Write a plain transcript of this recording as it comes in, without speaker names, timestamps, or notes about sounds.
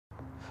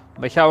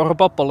Mae llawer o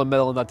bobl yn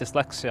meddwl na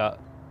dyslexia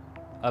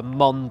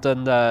mond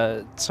yn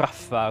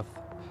traffarth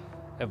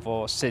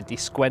efo sut i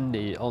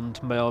sgwennu,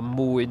 ond mae o'n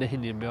mwy na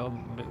hynny.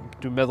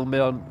 Dwi'n meddwl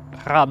mae o'n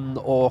rhan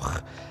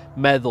o'ch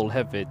meddwl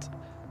hefyd.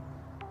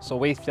 So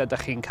weithiau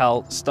ydych chi'n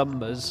cael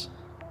stummers,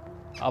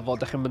 a fod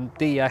ydych chi'n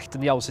deall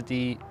yn iawn sut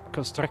i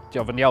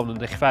constructio fy'n iawn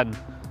yn eich ffen.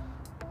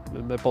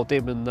 Mae bob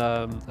dim yn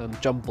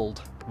jumbled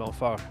mewn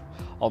ffordd.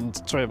 Ond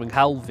trwy fy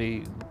nghael fi,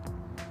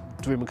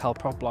 dwi'n cael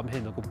problem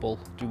hyn o gwbl.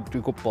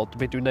 Dwi'n gwybod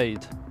beth dwi'n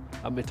neud.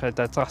 A mi trwy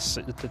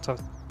dedrasu...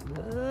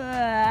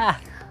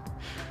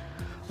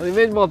 O'n i'n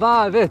mynd mor dda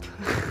hefyd.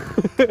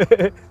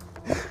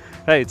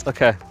 Reit,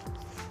 oce.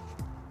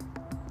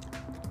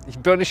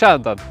 Be o'n i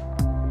siarad dan?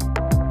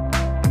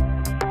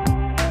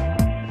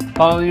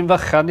 Pan o'n i'n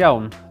fychan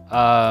iawn,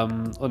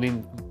 o'n i'n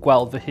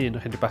gweld fy hun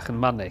chydig bach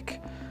yn manic.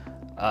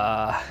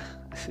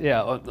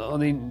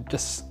 O'n i'n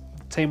just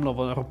teimlo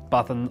fod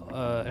rhywbeth yn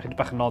chydig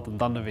bach yn od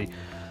amdano fi.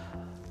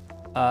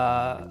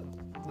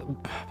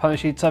 Pan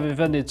nes i tyfu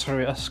fyny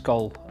trwy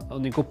ysgol,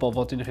 o'n i'n gwybod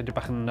fod i'n chydig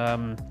bach yn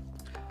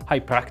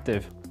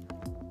hyperactive.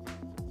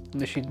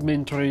 Nes i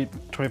mynd trwy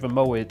fy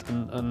mywyd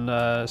yn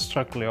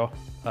struglio,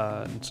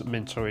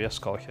 mynd trwy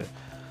ysgol lle.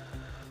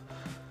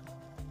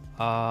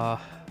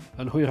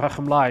 Yn hwyrach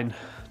ymlaen,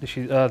 nes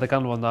i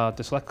ddeganfod na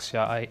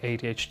Dyslecsia a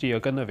ADHD o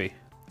gynna fi.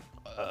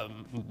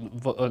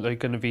 Oedd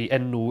gynna fi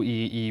enw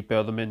i be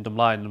oedd yn mynd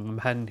ymlaen yn fy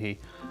mhen hi.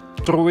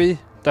 Drwy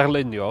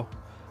darlunio,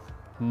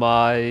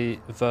 mae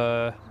fy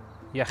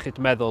iechyd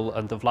meddwl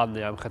yn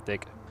diflannu am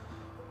chydig.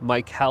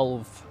 Mae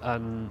celf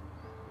yn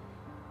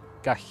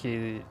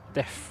gallu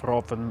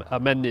deffro fy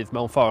ymenydd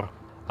mewn ffordd.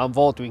 Am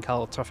fod dwi'n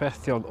cael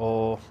trafferthion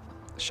o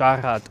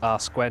siarad a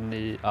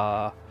sgwennu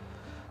a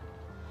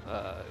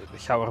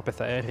llawer o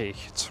bethau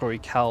eraill trwy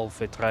celf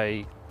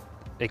fedrai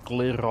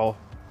egluro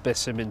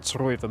beth sy'n mynd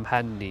trwy fy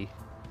mhen ni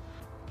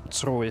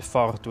trwy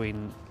ffordd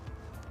dwi'n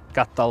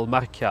gadael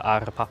marciau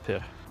ar y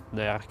papur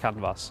neu ar y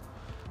canfas.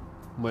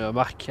 Mwy o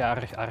marciau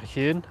ar y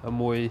llun, a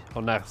mwy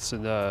o nerth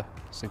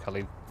sy'n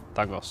cael ei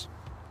dangos.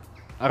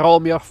 Ar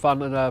ôl mi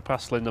orffan yn y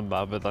praslun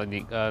yma, fyddai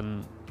ni yn...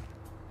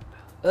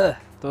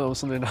 Dyna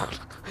sy'n ei nawr.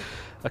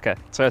 Oce,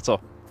 tre eto.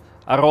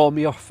 Ar ôl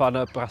mi orffan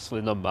y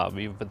praslun yma,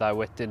 mi fyddai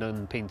wedyn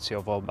yn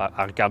peintio fo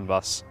ar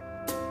ganfas.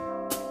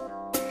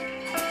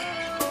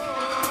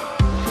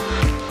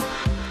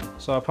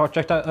 So, y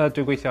prosiect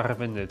dwi'n gweithio ar y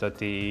funud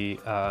ydy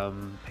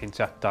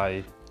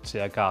peintiadau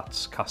tuag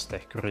at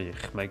castell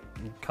grych. Mae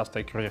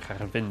castell grych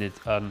ar y funud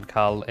yn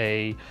cael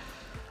ei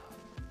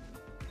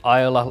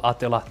ail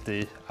adeiladu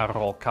ar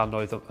ôl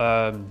cannoedd...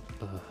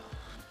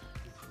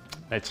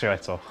 Neu trio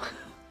eto.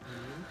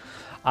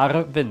 Ar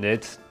y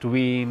funud,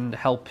 dwi'n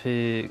helpu...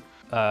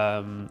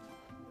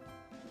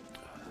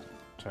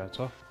 Trio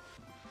eto.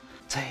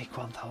 Take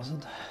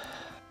 1,000.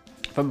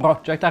 Fy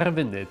mhroject ar y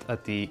funud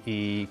ydy i...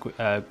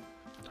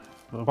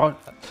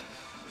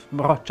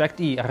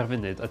 Mhroject ar y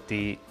funud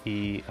ydy i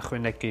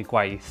ychwanegu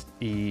gwaith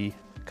i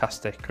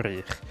castell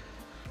grych.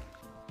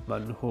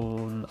 Maen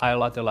nhw'n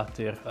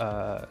ail-adeiladu'r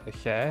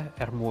lle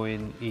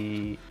mwyn i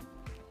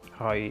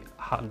rhoi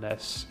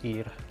hanes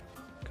i'r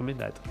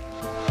cymuned.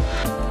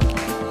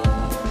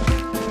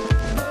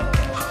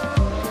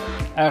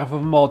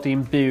 Fy mod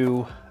i'n byw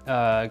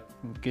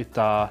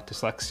gyda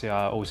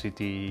Dyslecsia,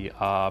 OCD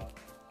a...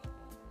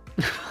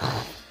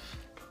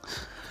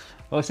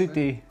 OCD,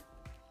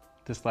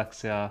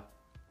 Dyslecsia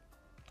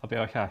a be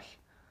o'r llall?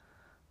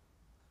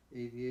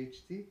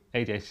 ADHD?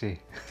 ADHD.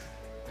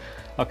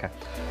 Oce.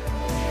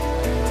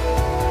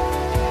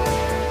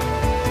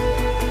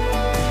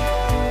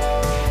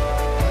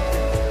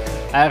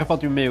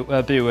 Fod dwi'n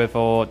byw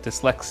efo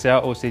Dyslecsia,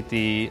 OCD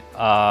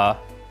a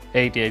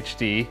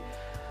ADHD,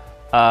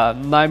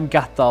 na'i'm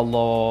gadael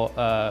o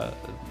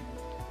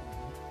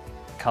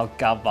cael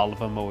gafal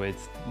fy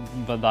mywyd.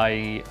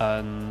 Fyddai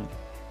yn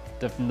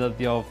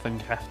defnyddio fy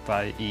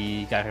nghrefftau i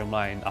gario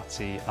ymlaen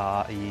ati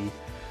a i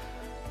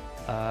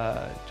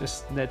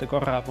just wneud y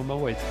gorau fy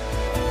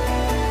mywyd.